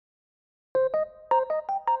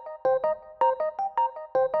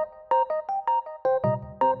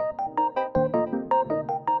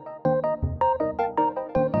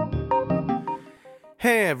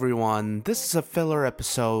Hey everyone, this is a filler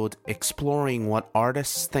episode exploring what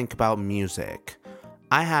artists think about music.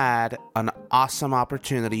 I had an awesome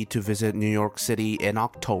opportunity to visit New York City in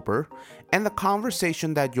October, and the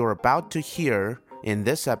conversation that you're about to hear in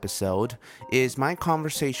this episode is my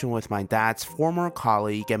conversation with my dad's former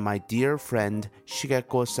colleague and my dear friend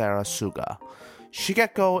Shigeko Sara Suga.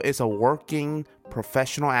 Shigeko is a working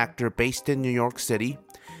professional actor based in New York City,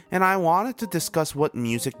 and I wanted to discuss what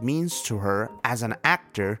music means to her as an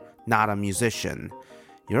actor, not a musician.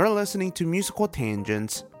 You're listening to Musical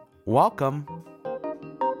Tangents. Welcome.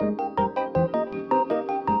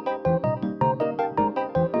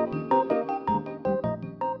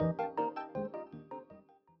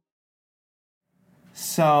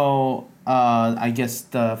 So, I guess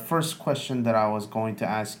the first question that I was going to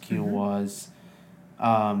ask you was,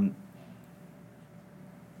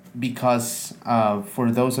 because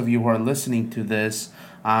for those of you who are listening to this,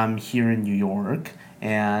 I'm here in New York,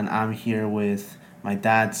 and I'm here with my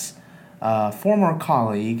dad's former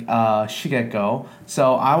colleague, Shigeko.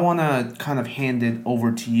 So I want to kind of hand it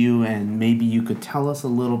over to you, and maybe you could tell us a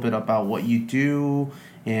little bit about what you do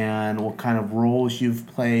and what kind of roles you've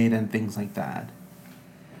played and things like that.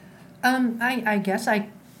 I guess I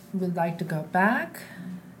would like to go back.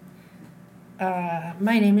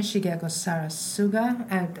 My name is Shigeko Sara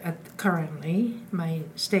Suga, at currently my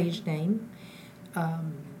stage name,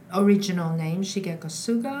 original name Shigeko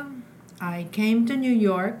Suga. I came to New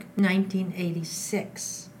York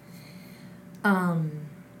 1986. And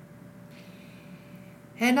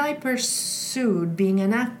I pursued being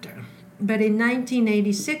an actor. But in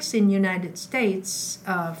 1986 in United States,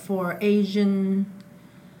 for Asian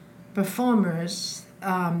performers,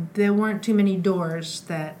 there weren't too many doors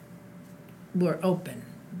that were open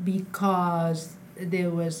because there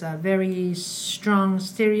was a very strong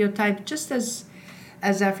stereotype, just as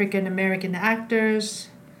African American actors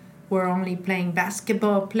were only playing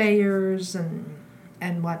basketball players and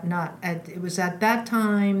whatnot. It was at that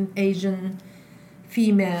time Asian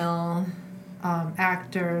female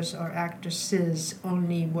actors or actresses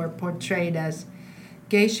only were portrayed as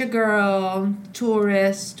geisha girl,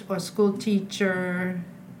 tourist, or school teacher.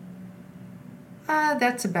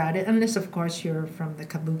 That's about it, unless of course you're from the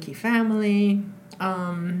kabuki family.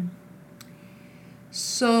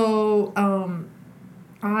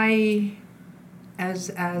 I, as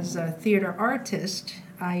a theater artist,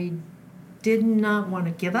 I did not want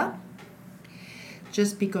to give up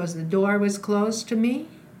just because the door was closed to me.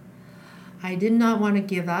 I did not want to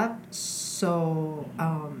give up, so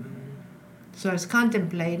I was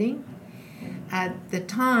contemplating. At the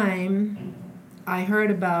time, I heard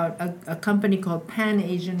about a company called Pan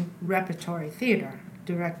Asian Repertory Theater,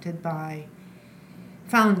 directed by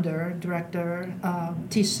director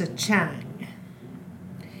Tisa Chang.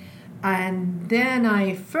 And then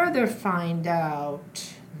I further find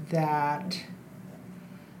out that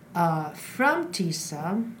from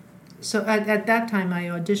Tisa, so at that time I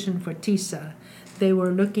auditioned for Tisa. They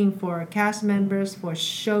were looking for cast members for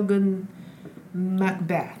Shogun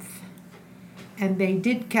Macbeth. And they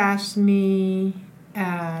did cast me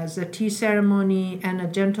as a tea ceremony and a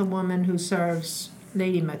gentlewoman who serves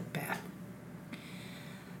Lady Macbeth.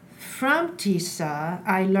 From Tisa,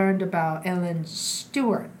 I learned about Ellen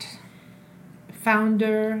Stewart,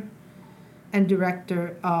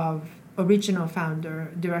 original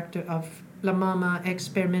founder, director of La Mama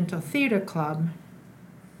Experimental Theater Club,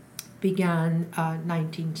 began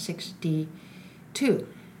 1962.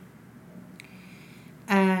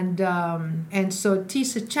 And so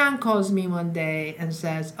Tisa Chan calls me one day and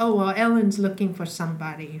says, "Oh, well, Ellen's looking for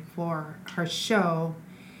somebody for her show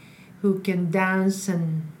who can dance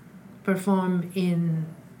and perform in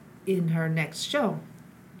her next show."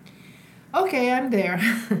 Okay, I'm there.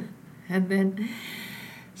 And then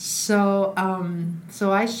so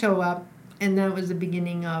I show up, and that was the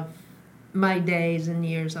beginning of my days and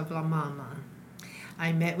years of La Mama.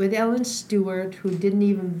 I met with Ellen Stewart, who didn't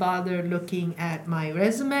even bother looking at my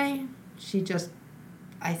resume.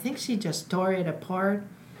 I think she just tore it apart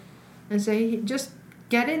and said, "Just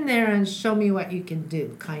get in there and show me what you can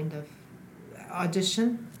do," kind of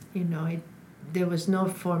audition. There was no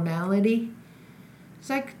formality. It's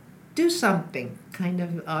like, do something kind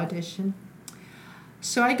of audition.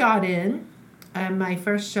 So I got in, and my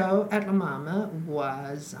first show at La Mama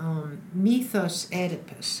was Mythos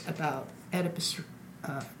Oedipus, about Oedipus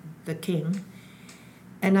the king.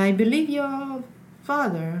 And I believe your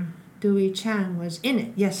father, Dewey Chang, was in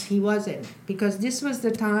it. Yes, he was in it. Because this was the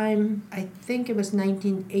time, I think it was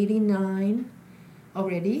 1989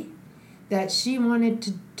 already, that she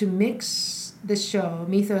wanted to mix the show,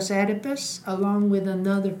 Mythos Oedipus, along with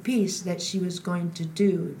another piece that she was going to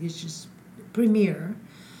do, which is premiere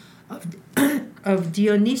of, of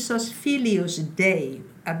Dionysos Philius Day,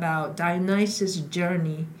 about Dionysus'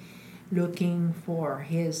 journey looking for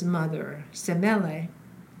his mother, Semele.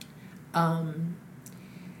 And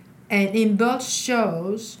in both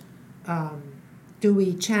shows,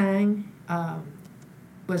 Dewey Chang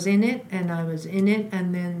was in it, and I was in it,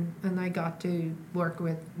 and I got to work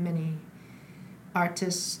with many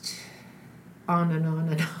artists on and on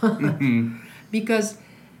and on. Because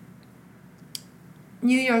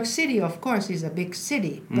New York City, of course, is a big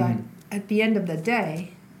city, but at the end of the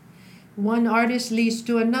day, one artist leads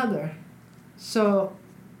to another. So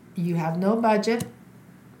you have no budget.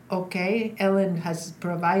 Okay, Ellen has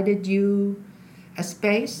provided you a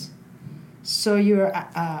space, so you're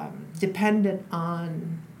dependent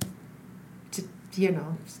on,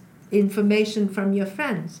 information from your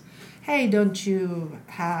friends. Hey, don't you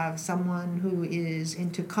have someone who is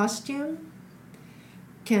into costume?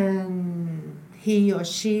 Can he or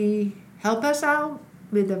she help us out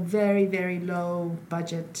with a very, very low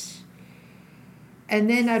budget? And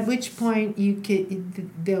then at which point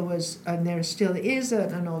there was, and there still is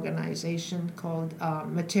an organization called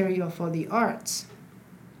Material for the Arts.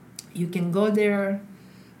 You can go there,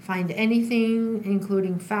 find anything,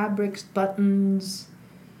 including fabrics, buttons,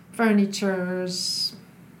 furnitures,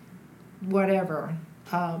 whatever.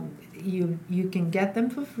 You can get them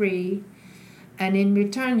for free, and in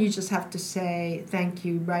return you just have to say thank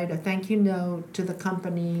you, write a thank you note to the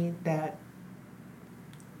company that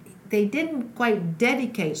they didn't quite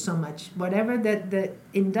dedicate so much. Whatever that the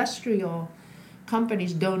industrial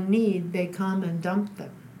companies don't need, they come and dump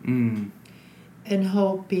them. And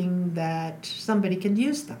hoping that somebody can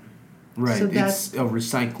use them. Right, so it's a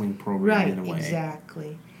recycling program in a way. Right,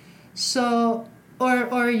 exactly. So,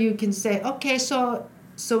 or you can say, okay, so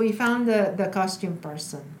we found the costume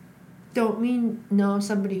person. Don't we know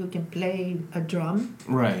somebody who can play a drum?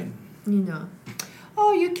 Right.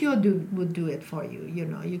 Oh, Yukio would do it for you.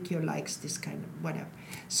 Yukio likes this kind of whatever.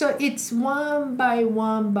 So it's one by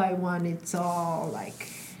one, it's all like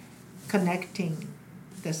connecting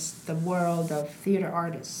the world of theater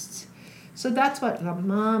artists. So that's what La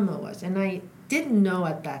Mama was. And I didn't know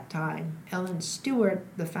at that time, Ellen Stewart,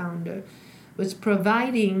 the founder, was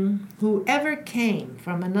providing whoever came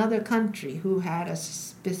from another country who had a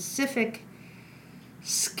specific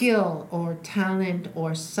skill or talent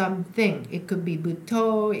or something. It could be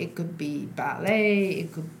Butoh, it could be ballet,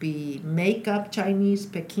 it could be makeup, Chinese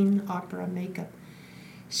Peking opera makeup.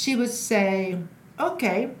 She would say,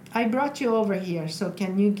 okay, I brought you over here, so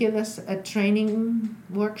can you give us a training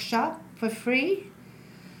workshop for free?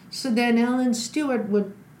 So then Ellen Stewart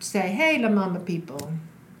would say, hey, La Mama people,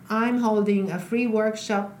 I'm holding a free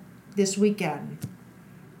workshop this weekend.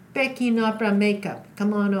 Peking opera makeup,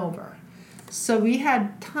 come on over. So we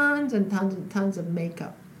had tons and tons and tons of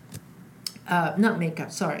makeup.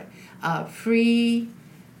 Free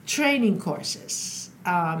training courses.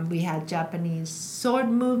 We had Japanese sword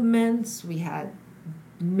movements. We had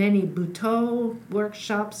many Butoh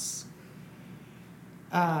workshops,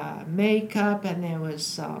 makeup, and there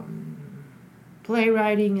was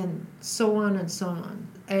playwriting and so on and so on.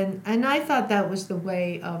 And I thought that was the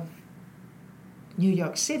way of New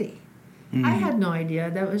York City. I had no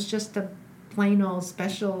idea. That was just a plain old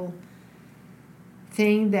special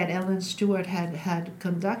thing that Ellen Stewart had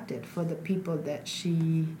conducted for the people that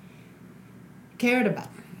she cared about.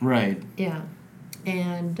 Right. Yeah.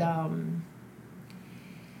 And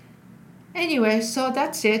anyway, so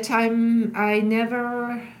that's it. I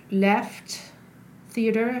never left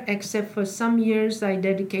theater except for some years I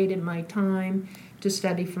dedicated my time to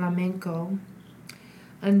study flamenco.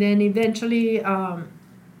 And then eventually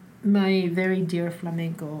my very dear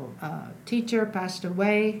flamenco teacher passed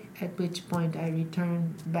away, at which point I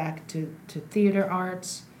returned back to theater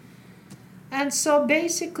arts. And so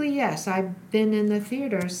basically, yes, I've been in the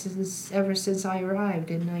theater ever since I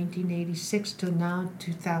arrived in 1986 to now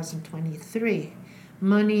 2023.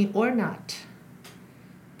 Money or not,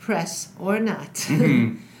 press or not,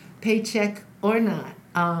 paycheck or not.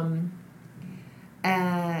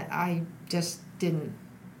 I just didn't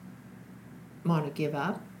want to give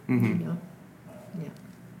up. Yeah.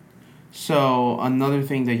 So another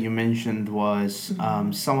thing that you mentioned was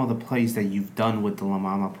some of the plays that you've done with the La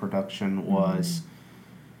Mama production was,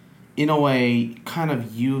 in a way, kind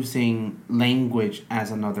of using language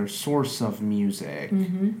as another source of music,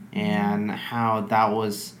 and how that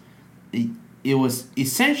was, it was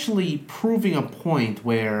essentially proving a point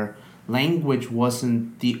where language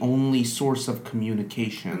wasn't the only source of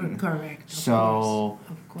communication. Correct. So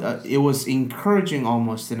Of course. it was encouraging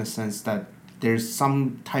almost in a sense that there's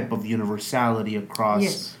some type of universality across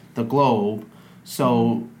Yes. the globe.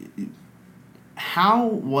 So how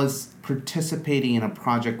was participating in a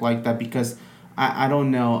project like that? Because I don't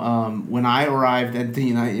know, when I arrived at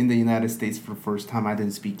in the United States for the first time, I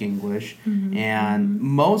didn't speak English. And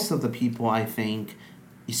most of the people, I think,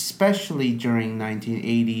 especially during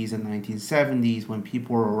 1980s and 1970s when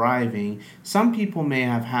people were arriving, some people may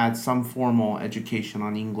have had some formal education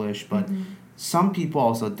on English, but some people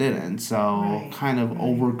also didn't. So kind of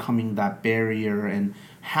overcoming that barrier and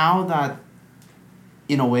how that,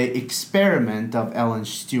 in a way, experiment of Ellen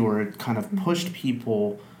Stewart kind of pushed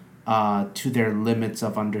people to their limits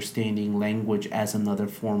of understanding language as another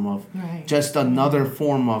form of, just another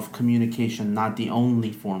form of communication, not the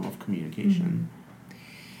only form of communication.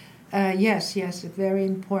 Yes, very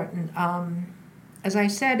important. As I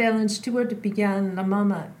said, Ellen Stewart began La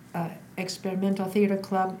Mama Experimental Theater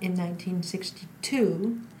Club in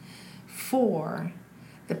 1962 for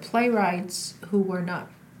the playwrights who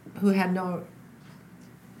had no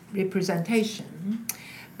representation.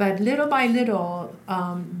 But little by little,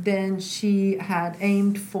 then she had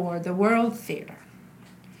aimed for the world theater.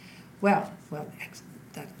 Well,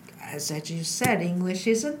 as you said, English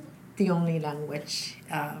isn't the only language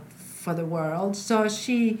for the world. So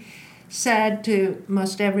she said to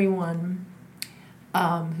most everyone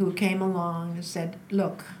who came along, said,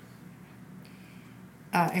 look,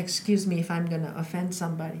 excuse me if I'm going to offend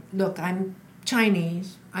somebody. Look, I'm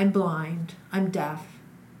Chinese, I'm blind, I'm deaf.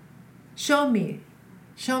 Show me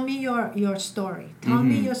your story. Tell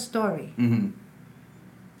me your story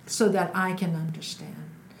so that I can understand.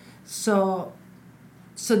 So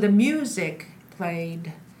the music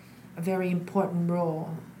played a very important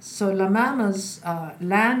role. So La Mama's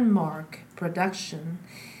landmark production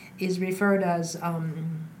is referred as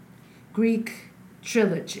Greek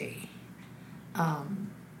trilogy,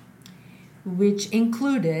 which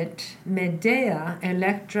included Medea,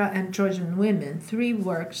 Electra, and Trojan Women, 3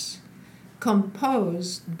 works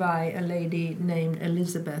composed by a lady named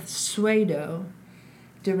Elizabeth Suedo,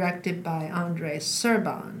 directed by Andrei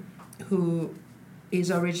Serban, who is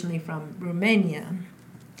originally from Romania.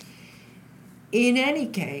 In any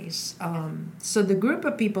case, so the group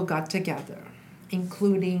of people got together,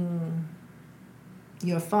 including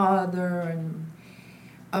your father, and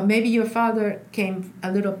maybe your father came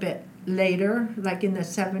a little bit later, like in the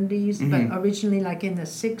 70s, but originally like in the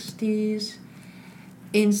 60s.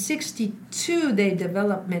 In 62, they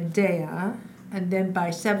developed Medea, and then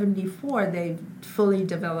by 74, they fully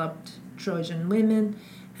developed Trojan Women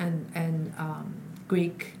and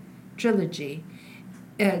Greek trilogy.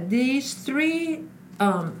 These 3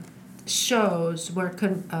 shows were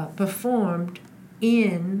performed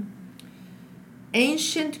in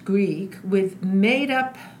ancient Greek with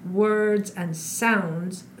made-up words and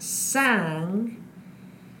sounds, sang,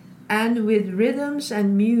 and with rhythms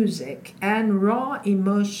and music and raw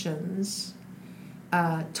emotions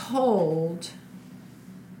told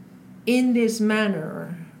in this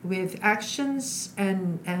manner, with actions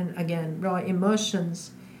and again, raw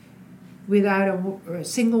emotions, without a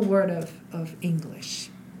single word of English.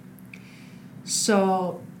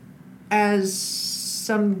 So, as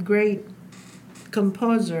some great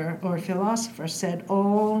composer or philosopher said,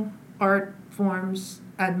 all art forms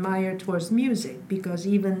admire towards music, because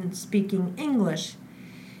even speaking English,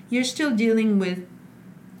 you're still dealing with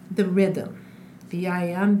the rhythm, the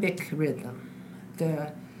iambic rhythm,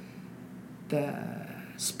 the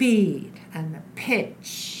speed and the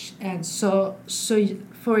pitch. And so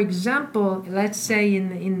for example, let's say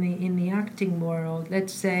in the acting world,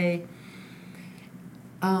 let's say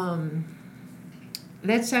I'm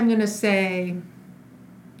going to say,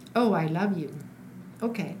 oh, I love you.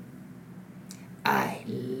 Okay. I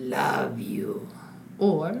love you.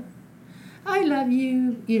 Or I love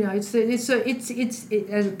you. You know, it's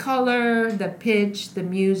the color, the pitch, the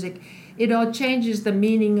music. It all changes the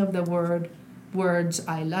meaning of the words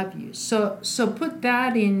I love you. So put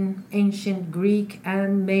that in ancient Greek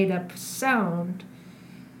and made up sound.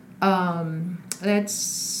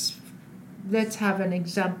 Let's have an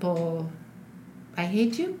example. I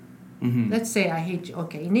hate you. Let's say I hate you.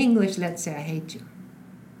 Okay, in English, let's say I hate you.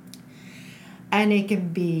 And it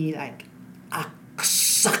can be like,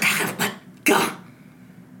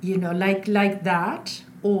 you know, like that.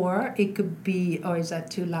 Or it could be, or is that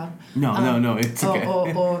too loud? No, it's okay.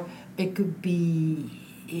 Or it could be,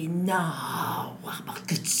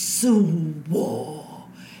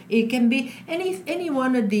 it can be any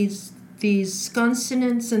one of these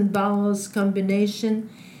consonants and vowels combination.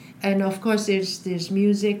 And of course, there's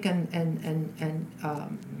music and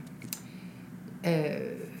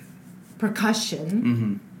percussion.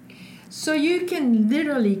 Mm-hmm. So you can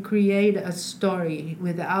literally create a story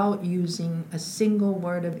without using a single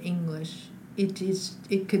word of English.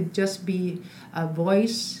 It could just be a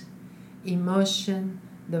voice, emotion,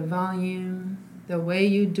 the volume, the way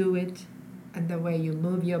you do it, and the way you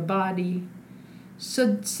move your body. So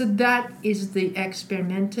that is the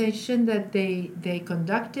experimentation that they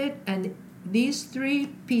conducted, and these 3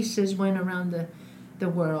 pieces went around the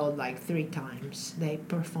world like 3 times. They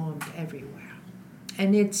performed everywhere.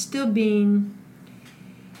 And it's still being...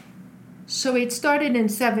 So it started in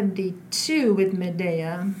 72 with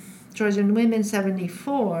Medea, Trojan Women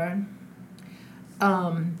 74.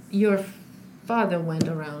 Your father went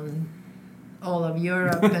around all of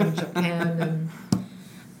Europe and Japan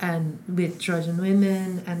and with Trojan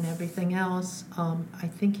Women and everything else. I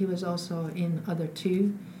think he was also in other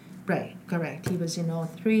 2. Right, correct. He was in all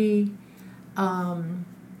 3.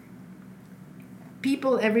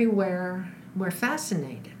 People everywhere were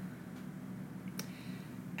fascinated.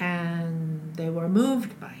 And they were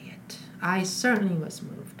moved by it. I certainly was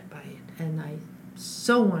moved by it. And I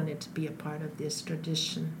so wanted to be a part of this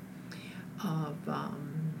tradition of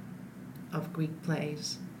Greek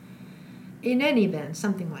plays. In any event,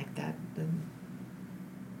 something like that.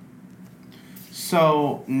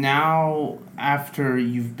 So now, after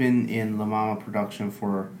you've been in La Mama production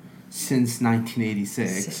since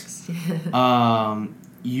 1986,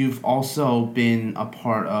 you've also been a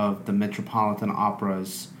part of the Metropolitan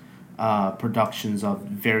Opera's productions of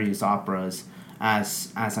various operas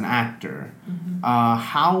as an actor. Mm-hmm.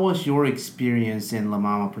 How was your experience in La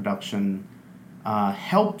Mama production?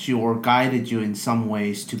 Helped you or guided you in some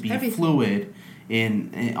ways to be fluid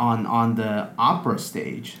on the opera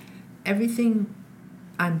stage? Everything,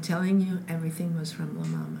 I'm telling you, everything was from La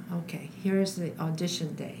Mama. Okay, here's the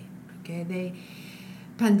audition day. Okay,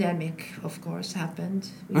 pandemic, of course, happened.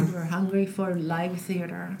 We were hungry for live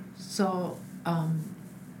theater. So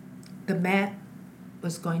the Met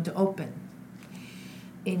was going to open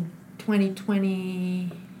in 2020,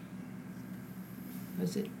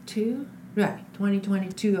 was it 2? Right,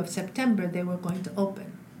 2022 of September, they were going to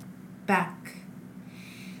open back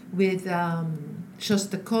with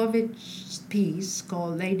Shostakovich's piece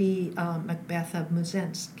called Lady Macbeth of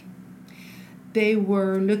Muzhensk. They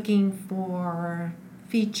were looking for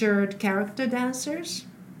featured character dancers,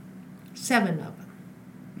 7 of them.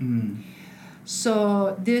 Mm.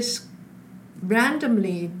 So this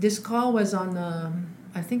call was on,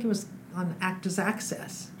 I think it was on Actors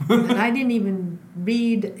Access. And I didn't even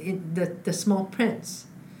read the small prints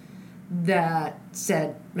that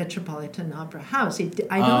said Metropolitan Opera House. I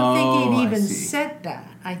don't think it even said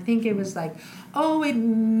that. I think it was like, it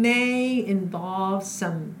may involve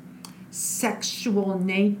some sexual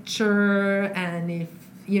nature, and if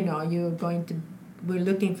we're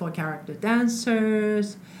looking for character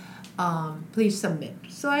dancers, please submit.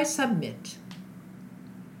 So I submit.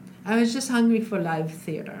 I was just hungry for live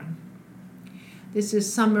theater. This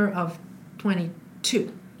is summer of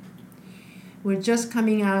 22. We're just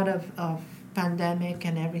coming out of pandemic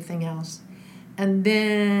and everything else. And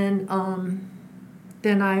then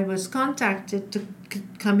I was contacted to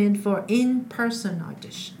come in for in-person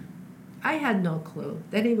audition. I had no clue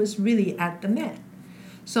that it was really at the Met.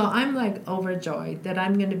 So I'm like overjoyed that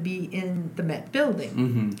I'm going to be in the Met building.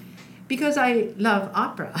 Mm-hmm. Because I love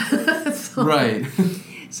opera. Right.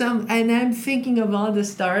 And I'm thinking of all the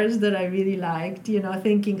stars that I really liked,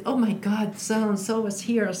 thinking, oh my God, so-and-so was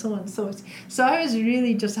here, so-and-so was... So I was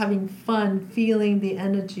really just having fun feeling the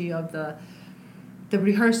energy of the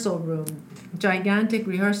rehearsal room, gigantic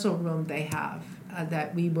rehearsal room they have,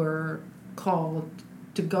 that we were called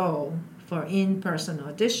to go for in-person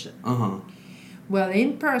audition. Uh-huh. Well,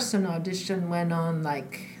 in-person audition went on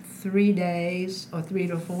like 3 days or 3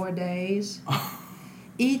 to 4 days.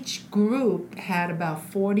 Each group had about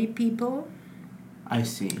 40 people. I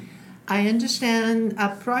see. I understand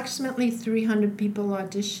approximately 300 people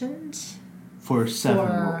auditioned. For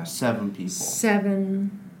seven people.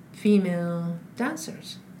 7 female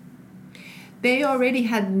dancers. They already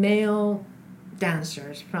had male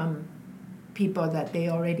dancers from people that they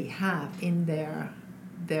already have in their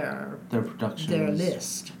productions. Their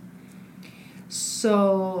list.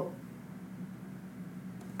 So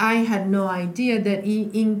I had no idea that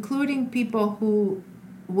including people who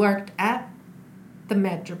worked at the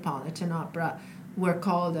Metropolitan Opera were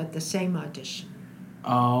called at the same audition.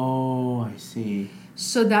 Oh, I see.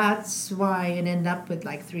 So that's why it ended up with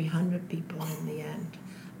like 300 people in the end.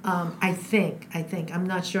 I think. I'm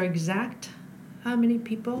not sure exact how many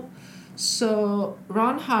people. So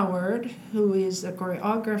Ron Howard, who is a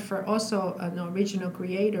choreographer, also an original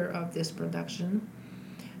creator of this production,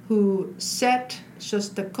 who set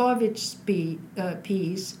Shostakovich's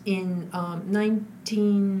piece in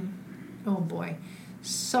 19... Oh boy,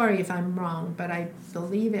 sorry if I'm wrong, but I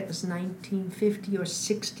believe it was 1950 or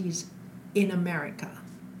 60s in America,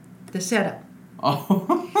 the setup.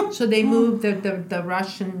 Oh. So they moved the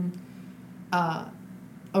Russian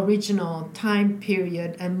original time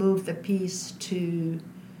period and moved the piece to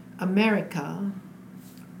America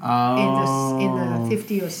in the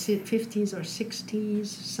 50s or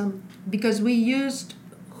 60s, because we used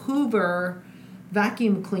Hoover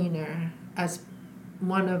vacuum cleaner as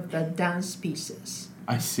one of the dance pieces.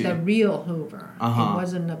 I see. The real Hoover. Uh-huh. It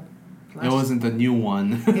wasn't a It wasn't the new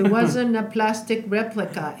one. it wasn't a plastic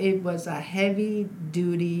replica. It was a heavy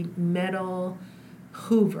duty metal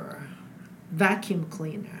Hoover vacuum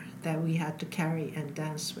cleaner that we had to carry and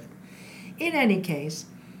dance with. In any case,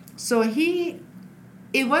 so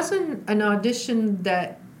it wasn't an audition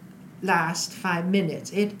that lasted 5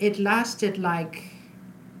 minutes. It lasted like,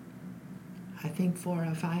 I think 4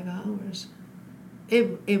 or 5 hours.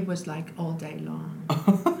 It was like all day long.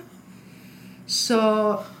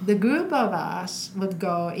 So the group of us would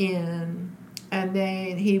go in, and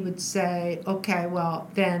then he would say, okay, well,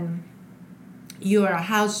 then you're a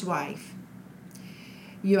housewife.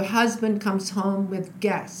 Your husband comes home with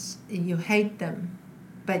guests. You hate them,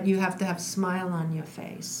 but you have to have a smile on your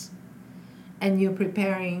face. And you're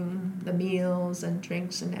preparing the meals and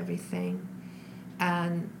drinks and everything.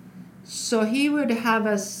 And so he would have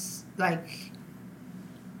us, like,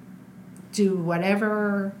 do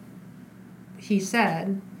whatever he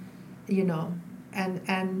said,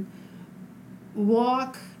 and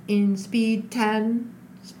walk in speed 10,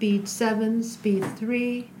 speed 7, speed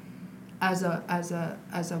 3, as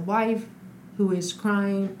a wife who is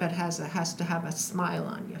crying but has to have a smile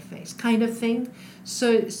on your face, kind of thing.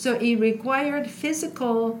 So it required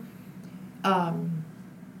physical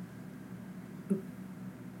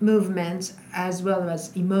movements as well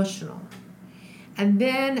as emotional. And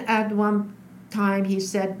then at one time he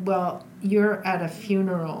said, well, you're at a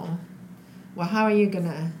funeral. Well, how are you going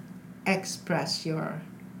to express your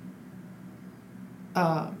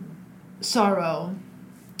sorrow?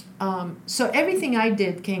 So everything I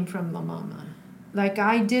did came from La Mama. Like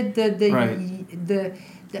I did the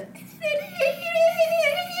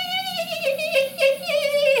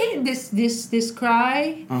this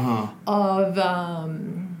cry of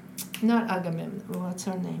not Agamemnon. What's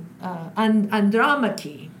her name?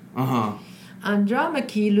 Andromache.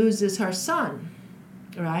 Andromache loses her son,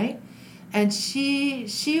 right? And she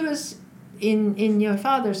was in your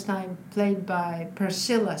father's time played by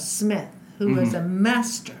Priscilla Smith, who was a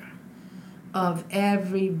master of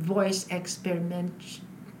every voice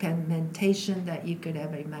experimentation that you could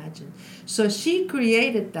ever imagine. So she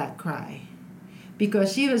created that cry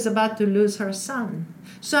because she was about to lose her son.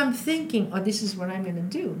 So I'm thinking, oh, this is what I'm going to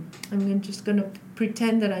do. I'm just going to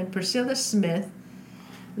pretend that I'm Priscilla Smith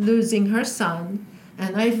losing her son,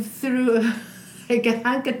 and I threw like a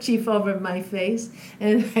handkerchief over my face,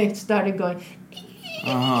 and I started going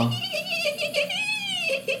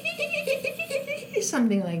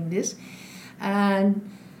something like this, and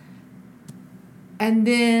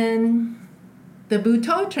then the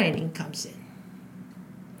Butoh training comes in.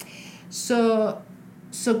 So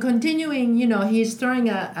continuing, he's throwing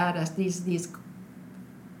at us these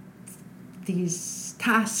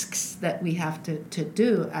tasks that we have to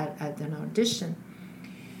do at an audition.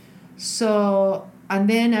 So, and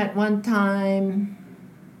then at one time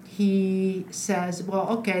he says, well,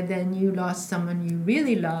 okay, then you lost someone you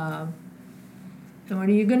really love. And what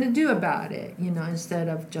are you going to do about it, instead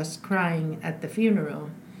of just crying at the funeral?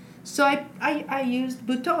 So I used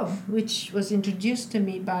Butoh, which was introduced to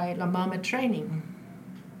me by La Mama training.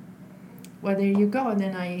 Well, there you go. And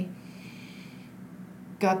then I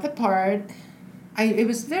got the part. It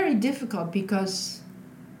was very difficult because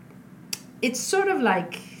it's sort of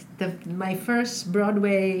like my first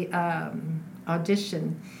Broadway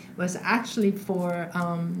audition was actually for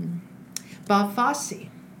Bob Fosse.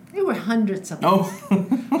 There were hundreds of us.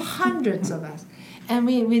 Hundreds of us. And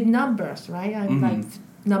we with numbers, right? I'm like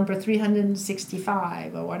number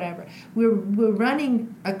 365 or whatever. We're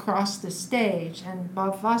running across the stage, and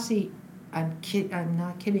Bob Fosse, I'm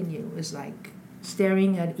not kidding you, was like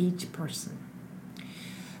staring at each person.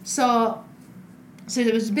 So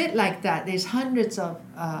it was a bit like that. There's hundreds of,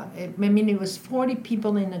 it was 40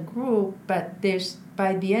 people in a group, but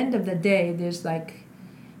by the end of the day, there's like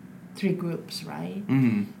 3 groups, right?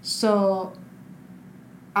 So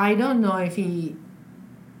I don't know if he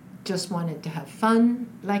just wanted to have fun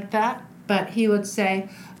like that, But he would say,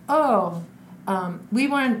 oh, we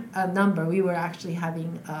weren't a number. We were actually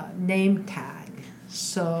having a name tag.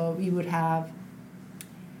 So we would have,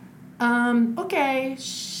 okay,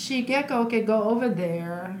 Shigeko, okay, go over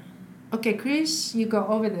there. Okay, Chris, you go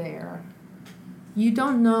over there. You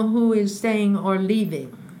don't know who is staying or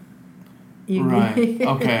leaving. Right.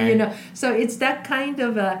 Okay. So it's that kind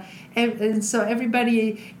of and so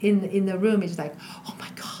everybody in the room is like, oh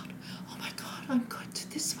my god, I'm going to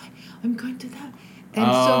this way, I'm going to that,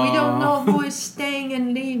 and so we don't know who is staying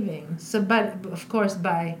and leaving. So, but of course,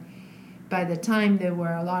 by the time there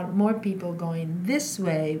were a lot more people going this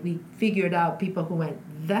way, we figured out people who went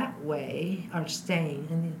that way are staying,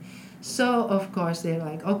 and so of course they're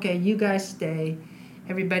like, okay, you guys stay,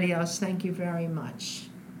 everybody else, thank you very much.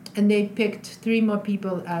 And they picked 3 more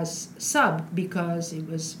people as sub because it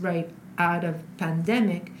was right out of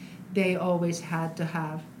pandemic. They always had to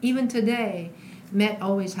have, even today, Met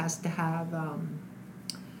always has to have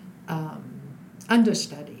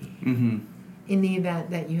understudy in the event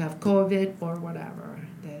that you have COVID or whatever.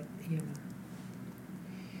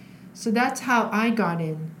 So that's how I got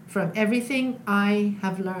in. From everything I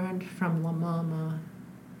have learned from La Mama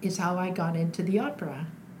is how I got into the opera,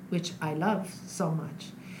 which I love so much.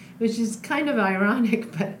 Which is kind of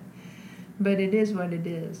ironic, but it is what it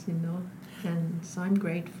is, and so I'm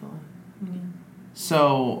grateful.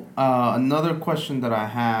 So another question that I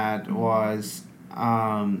had was,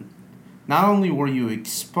 not only were you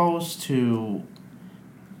exposed to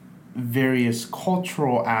various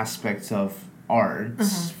cultural aspects of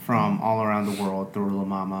arts from all around the world through La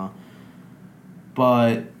Mama,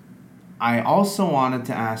 but I also wanted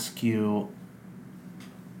to ask you,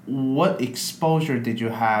 what exposure did you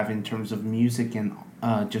have in terms of music and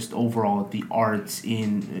just overall the arts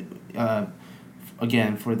in,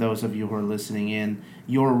 again, for those of you who are listening in,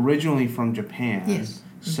 you're originally from Japan. Yes.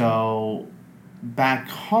 So back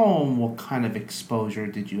home, what kind of exposure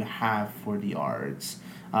did you have for the arts?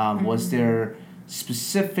 Was there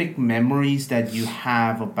specific memories that you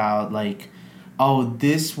have about, like, oh,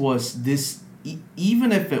 this was this,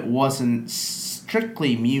 even if it wasn't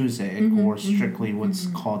strictly music or strictly what's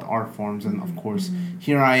called art forms, and of course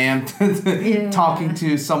here I am talking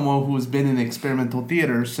to someone who's been in experimental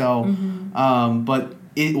theater, so but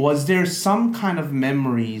was there some kind of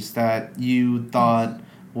memories that you thought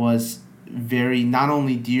was very not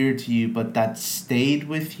only dear to you but that stayed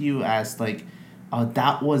with you as like,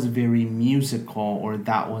 that was very musical, or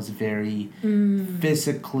that was very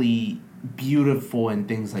physically beautiful and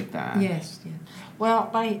things like that? Yes.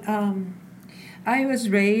 Well, I was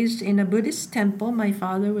raised in a Buddhist temple. My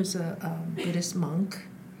father was a Buddhist monk.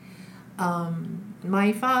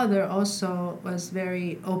 My father also was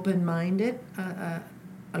very open-minded,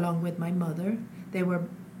 along with my mother. They were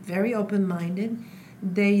very open-minded.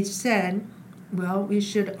 They said, well, we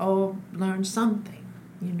should all learn something,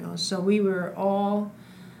 So we were all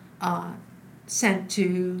sent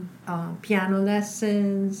to piano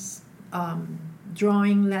lessons,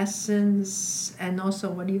 drawing lessons, and also,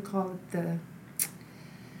 what do you call it,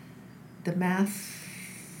 the math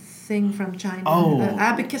thing from China.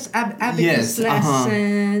 Abacus yes,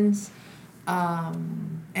 lessons.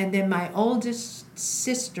 And then my oldest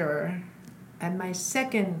sister and my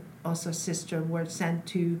second also sister were sent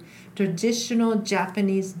to traditional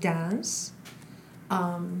Japanese dance.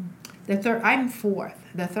 I'm fourth.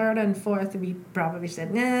 The third and fourth, we probably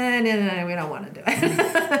said, no, we don't want to do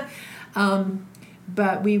it.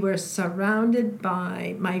 But we were surrounded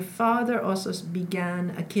by, my father also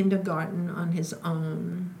began a kindergarten on his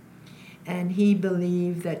own, and he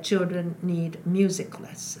believed that children need music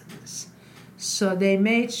lessons. So they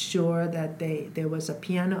made sure that there was a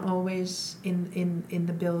piano always in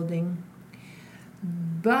the building.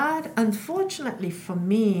 But unfortunately for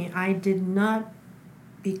me, I did not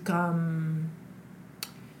become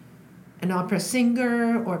an opera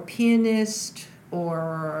singer or pianist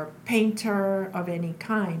or painter of any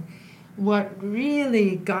kind. What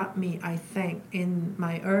really got me, I think, in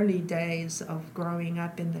my early days of growing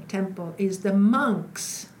up in the temple is the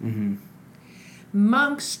monks.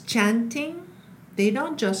 Monks chanting. They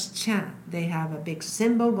don't just chant. They have a big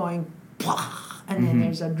cymbal going, pah, and then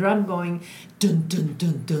there's a drum going, dun dun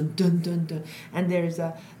dun dun dun dun dun, and there's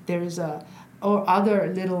a or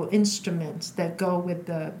other little instruments that go with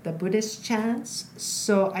the Buddhist chants.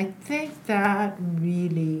 So I think that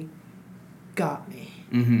really got me.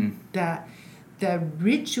 That the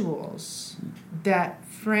rituals that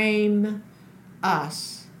frame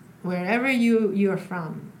us, wherever you're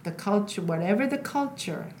from, the culture, whatever the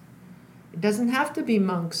culture, it doesn't have to be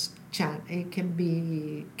monks chant. It can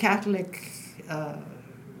be Catholic,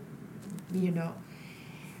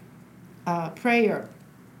 prayer,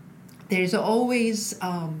 there's always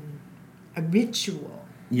a ritual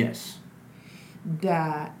Yes.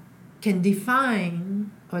 that can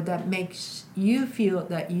define, or that makes you feel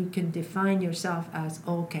that you can define yourself as,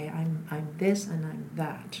 okay, I'm this and I'm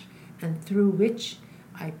that, and through which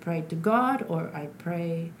I pray to God, or I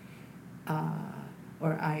pray,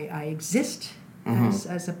 or I exist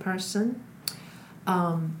as a person.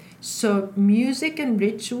 So music and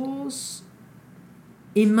rituals,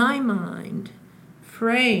 in my mind,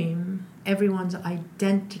 frame everyone's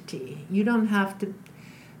identity. You don't have to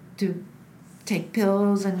take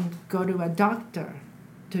pills and go to a doctor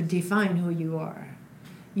to define who you are.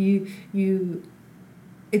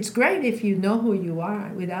 It's great if you know who you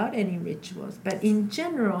are without any rituals, but in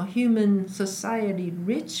general, human society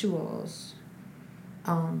rituals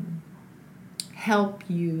help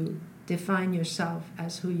you define yourself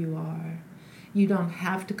as who you are. You don't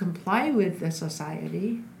have to comply with the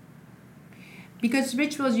society, because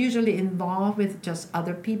rituals usually involve with just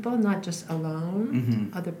other people, not just alone.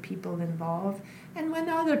 Other people involved. And when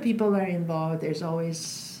other people are involved, there's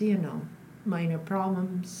always, minor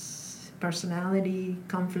problems, personality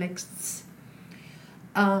conflicts.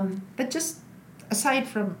 But just aside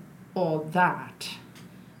from all that,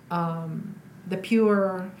 the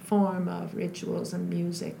pure form of rituals and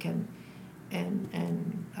music and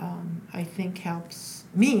I think helps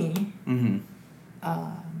me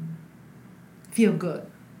feel good.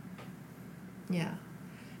 Yeah.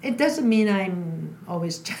 It doesn't mean I'm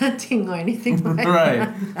always chanting or anything like right.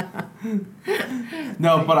 that.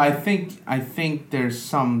 No, but I think there's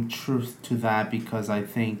some truth to that, because I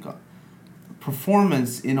think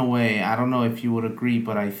performance, in a way, I don't know if you would agree,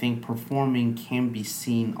 but I think performing can be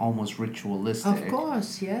seen almost ritualistic. Of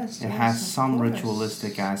course, yes. It has some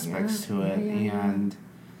ritualistic aspects to it, and...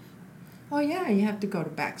 Oh yeah, you have to go to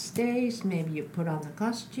backstage. Maybe you put on the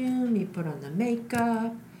costume, you put on the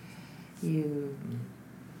makeup, you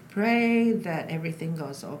pray that everything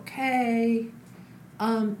goes okay.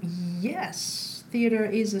 Yes, theater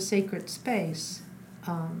is a sacred space,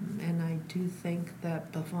 and I do think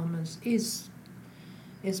that performance is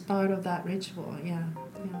part of that ritual. Yeah.